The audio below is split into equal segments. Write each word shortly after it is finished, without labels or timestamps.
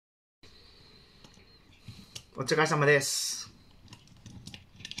お疲れ様です。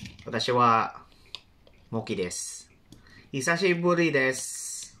私はモキです。久しぶりで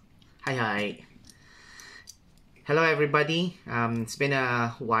す。Hi, hi. Hello, everybody. It's been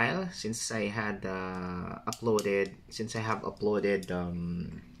a while since I have uploaded a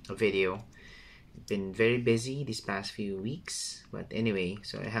video. Been very busy these past few weeks, but anyway,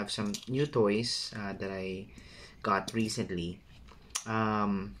 so I have some new toys that I got recently.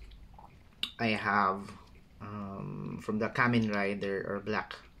 I have from the Kamen Rider or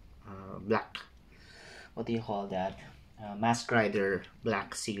Black. What do you call that? Mask Rider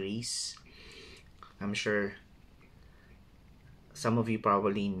Black series. I'm sure some of you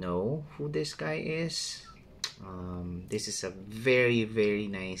probably know who this guy is. This is a very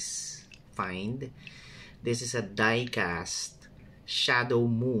nice find. This is a Diecast Shadow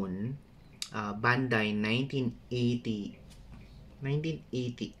Moon, Bandai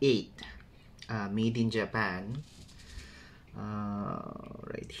 1988, made in Japan.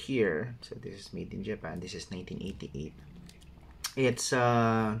 Right here, so this is made in Japan. This is 1988. It's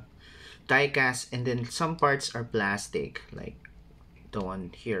die-cast, and then some parts are plastic, like the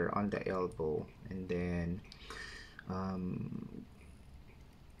one here on the elbow, and then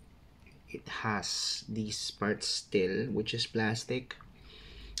it has these parts still, which is plastic.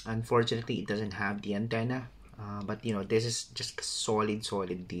 Unfortunately, it doesn't have the antenna, but you know, this is just a solid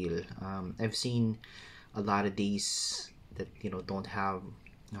deal. I've seen a lot of these that, you know, don't have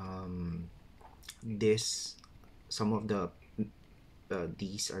this. Some of the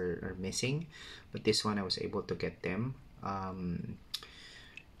these are missing, but this one I was able to get them.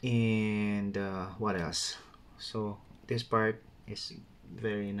 And what else? So this part is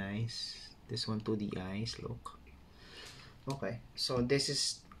very nice. This one to the eyes, look. Okay, so this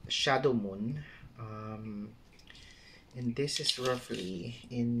is Shadow Moon, and this is roughly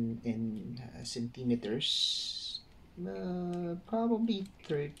in centimeters, probably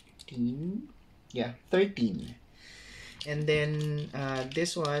 13. Yeah, 13. And then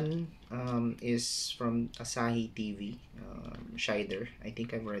this one is from Asahi TV, Shider. I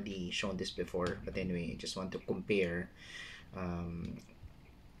think I've already shown this before, but anyway, I just want to compare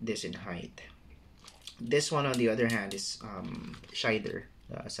this in height. This one, on the other hand, is Shider,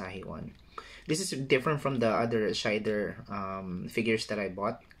 the Asahi one. This is different from the other Shider figures that I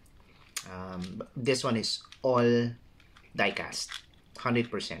bought. This one is all die-cast,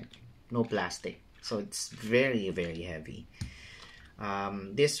 100%, no plastic. So it's very heavy.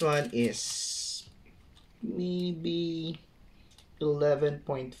 This one is maybe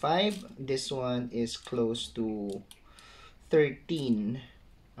 11.5. This one is close to 13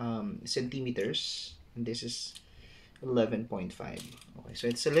 centimeters. And this is 11.5. Okay, so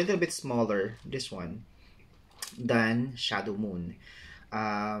it's a little bit smaller, this one, than Shadow Moon.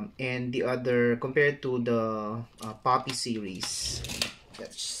 And the other, compared to the Poppy series,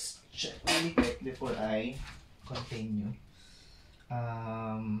 let's check really quick before I continue.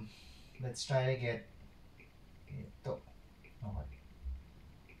 Let's try to get ito. Okay.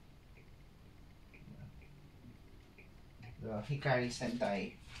 The Hikari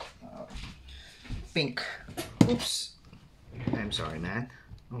Sentai pink. Oops. I'm sorry, man.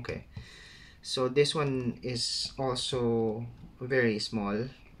 Okay. So this one is also very small.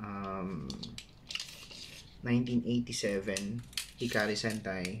 1987 Hikari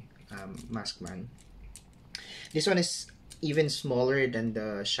Sentai Maskman. This one is even smaller than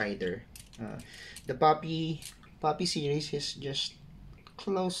the Shider. The Poppy series is just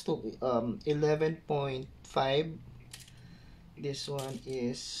close to 11.5. This one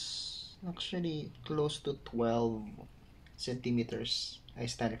is actually close to 12 centimeters. I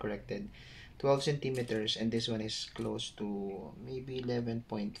stand corrected. 12 centimeters, and this one is close to maybe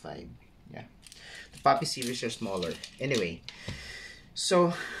 11.5. Yeah, the Poppy series are smaller. Anyway,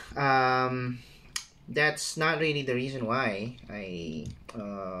 so that's not really the reason why I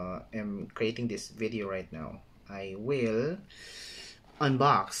am creating this video right now. I will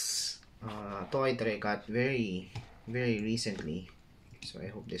unbox a toy that I got very recently. So I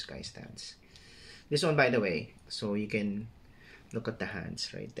hope this guy stands. This one, by the way, so you can look at the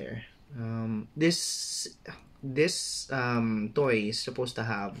hands right there. This toy is supposed to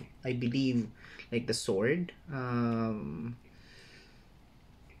have, I believe, like the sword. I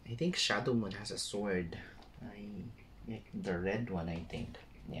think Shadow Moon has a sword. The red one, I think.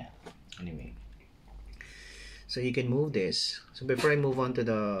 Yeah. Anyway, so you can move this. So before I move on to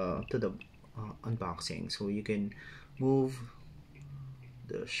the unboxing, so you can move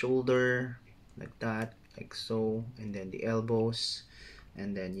the shoulder like that, like so, and then the elbows,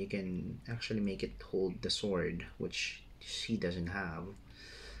 and then you can actually make it hold the sword, which she doesn't have.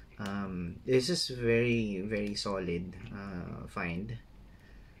 This is very very solid find.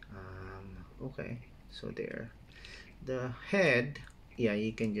 Okay, so there. The head, yeah,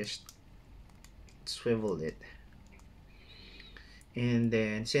 you can just swivel it, and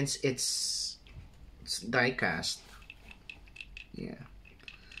then since it's die cast, yeah.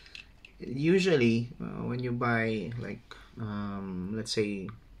 Usually, when you buy like let's say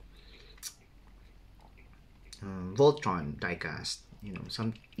Voltron diecast, you know,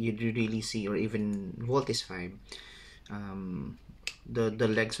 some you really see, or even Voltis 5, um, the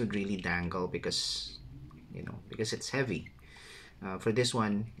legs would really dangle because, you know, because it's heavy. For this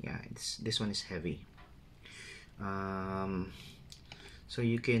one, yeah, this one is heavy. Um, so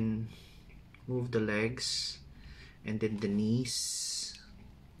you can move the legs and then the knees,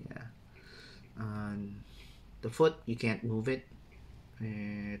 yeah. The foot, you can't move it.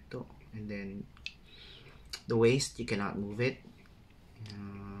 Ito. And then the waist, you cannot move it.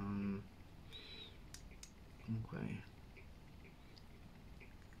 Okay.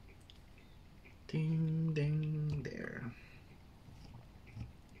 Ding, ding, there.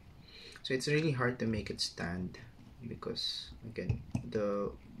 So it's really hard to make it stand because, again,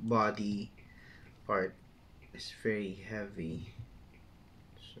 the body part is very heavy.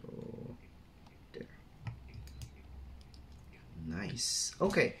 So, there. Nice.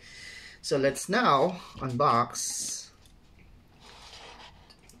 Okay. So let's now unbox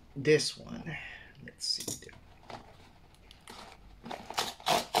this one. Let's see there.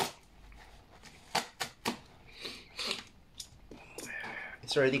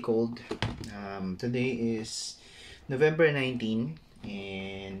 It's already cold. Today is November 19,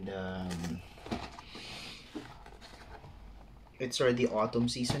 and it's already autumn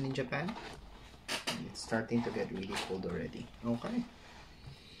season in Japan. It's starting to get really cold already. Okay.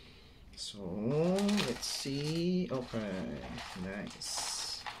 So let's see. Okay,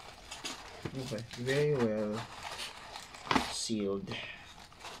 nice. Okay, very well sealed.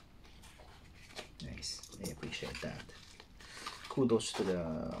 Nice. I appreciate that. Kudos to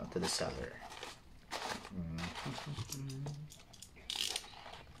the seller.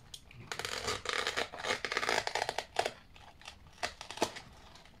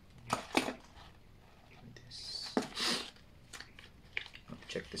 This. I'll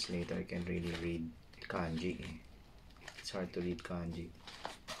check this later. I can really read kanji. It's hard to read kanji.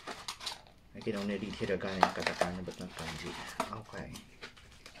 I can only read hiragana and katakana, but not kanji. Okay.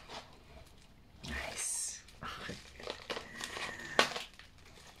 Nice. Okay.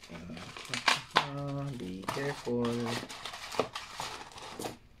 Be careful.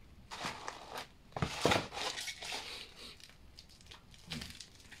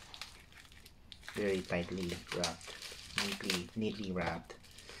 Very tightly wrapped, neatly wrapped.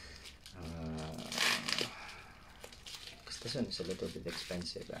 Because this one is a little bit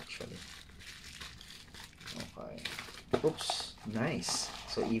expensive actually. Okay. Oops. Nice.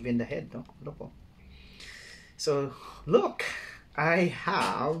 So even the head, no? Look. So look, I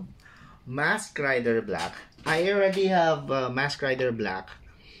have Mask Rider Black. I already have Mask Rider Black,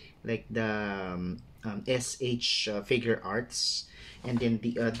 like the SH figure arts, and then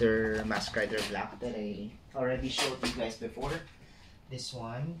the other Mask Rider Black that I already showed you guys before. This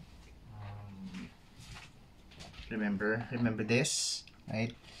one, remember this,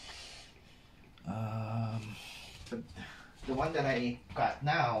 right? The one that I got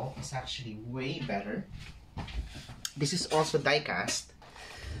now is actually way better. This is also diecast.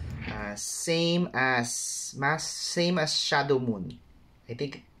 Same as Shadow Moon. I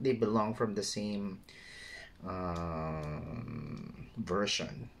think they belong from the same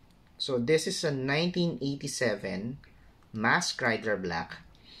version. So this is a 1987 Mask Rider Black.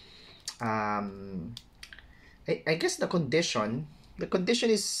 I guess the condition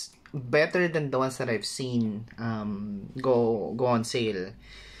is better than the ones that I've seen go on sale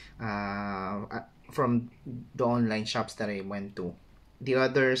from the online shops that I went to. The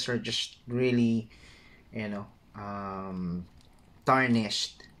others are just really, you know,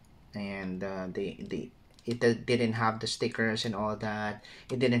 tarnished, and it didn't have the stickers and all that.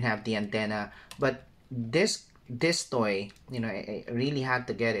 It didn't have the antenna. But this toy, you know, I really had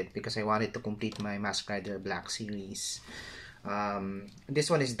to get it because I wanted to complete my Mask Rider Black series.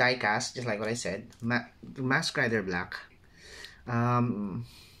 This one is diecast, just like what I said. Mask Rider Black.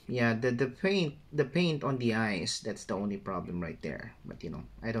 Yeah, the paint on the eyes, that's the only problem right there. But you know,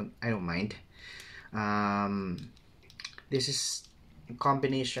 I don't mind. This is a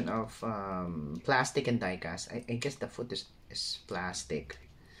combination of plastic and diecast. I guess the foot is plastic.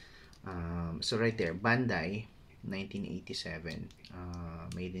 So right there, Bandai 1987,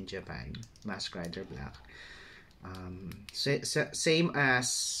 made in Japan, Mask Rider Black. Same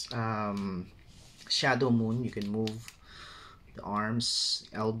as Shadow Moon. You can move the arms,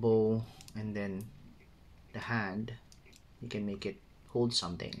 elbow, and then the hand. You can make it hold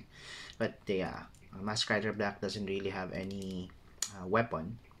something. But yeah, Mask Rider Black doesn't really have any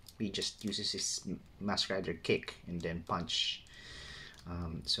weapon. He just uses his Mask Rider kick and then punch.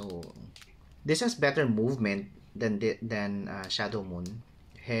 So this has better movement than Shadow Moon.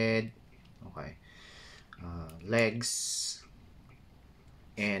 Head, okay, legs,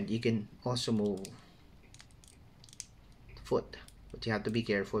 and you can also move foot. But you have to be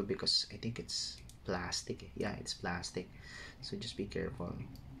careful because I think it's plastic. Yeah, it's plastic. So just be careful.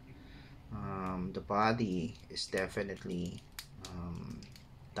 The body is definitely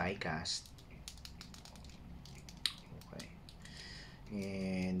diecast. Okay,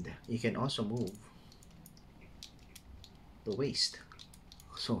 and you can also move the waist.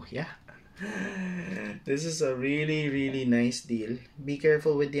 So yeah, this is a really nice deal. Be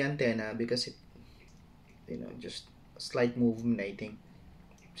careful with the antenna because it, just a slight movement. I think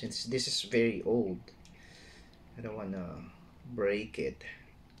since this is very old, I don't wanna break it.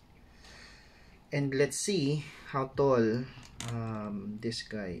 And let's see how tall this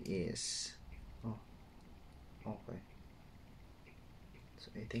guy is. Oh, okay. So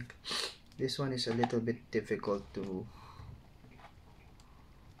I think this one is a little bit difficult to.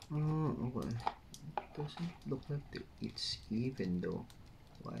 Oh, okay. It doesn't look like it's even though.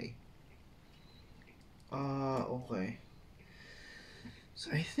 Why? Okay.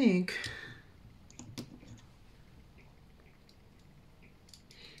 So I think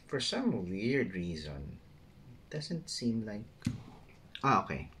for some weird reason, it doesn't seem like.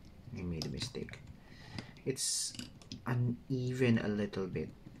 Okay. I made a mistake. It's uneven a little bit.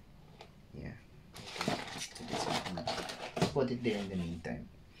 Yeah. Okay. Put it there in the meantime.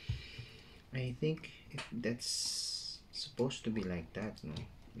 I think that's supposed to be like that, no?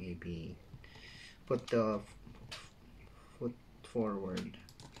 Maybe put the foot forward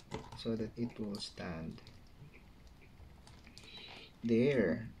so that it will stand.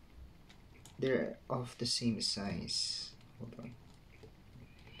 There. They're of the same size. Hold on.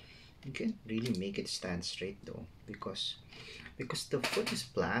 You can't really make it stand straight though because the foot is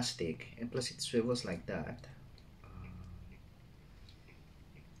plastic and plus it swivels like that.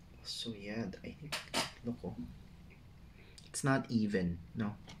 So yeah, I think look, it's not even.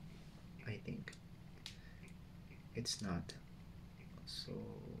 No, I think it's not. So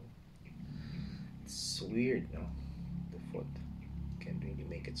it's weird, no? The foot can't really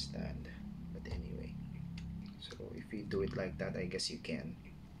make it stand. But anyway, so if you do it like that, I guess you can.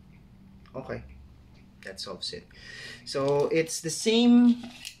 Okay, that solves it. So it's the same.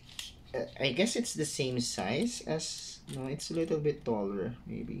 I guess it's the same size as. No, it's a little bit taller,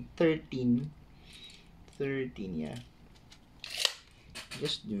 maybe 13. 13, yeah.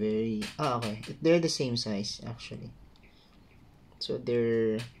 Just very. Okay. They're the same size actually. So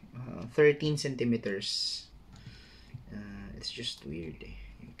they're 13 centimeters. It's just weird.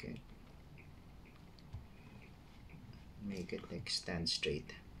 You can make it like stand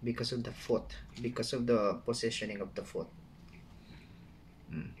straight because of the foot, because of the positioning of the foot.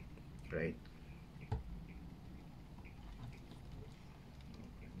 Right.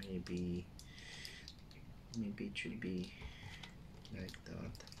 Maybe it should be like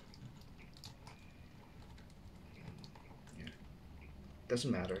that. Yeah,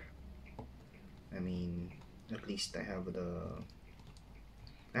 doesn't matter. I mean, at least I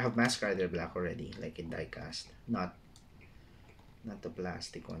have Mask Rider Black already, like in diecast, not the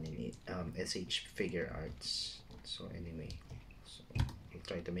plastic one in it. SH Figure Arts. So anyway, so we'll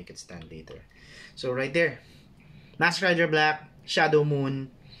try to make it stand later. So right there, Mask Rider Black, Shadow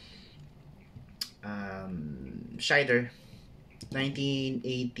Moon, Shider,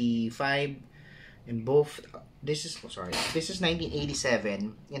 1985, and both. This is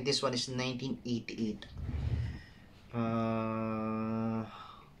 1987, and this one is 1988.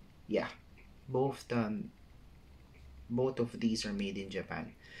 Yeah, both of these are made in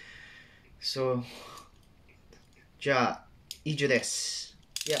Japan. So, ijo desu.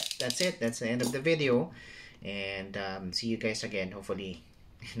 Yeah, that's it. That's the end of the video, and see you guys again. Hopefully,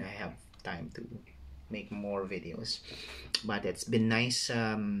 I have time to make more videos, but it's been nice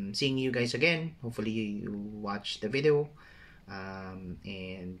seeing you guys again. Hopefully you watch the video,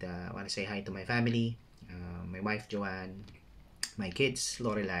 and I want to say hi to my family, my wife Joanne, my kids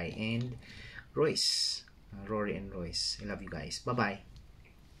Lorelai and Royce, Rory and Royce. I love you guys. Bye bye.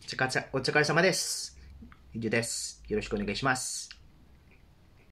 お疲れ様です。以上です。よろしくお願いします。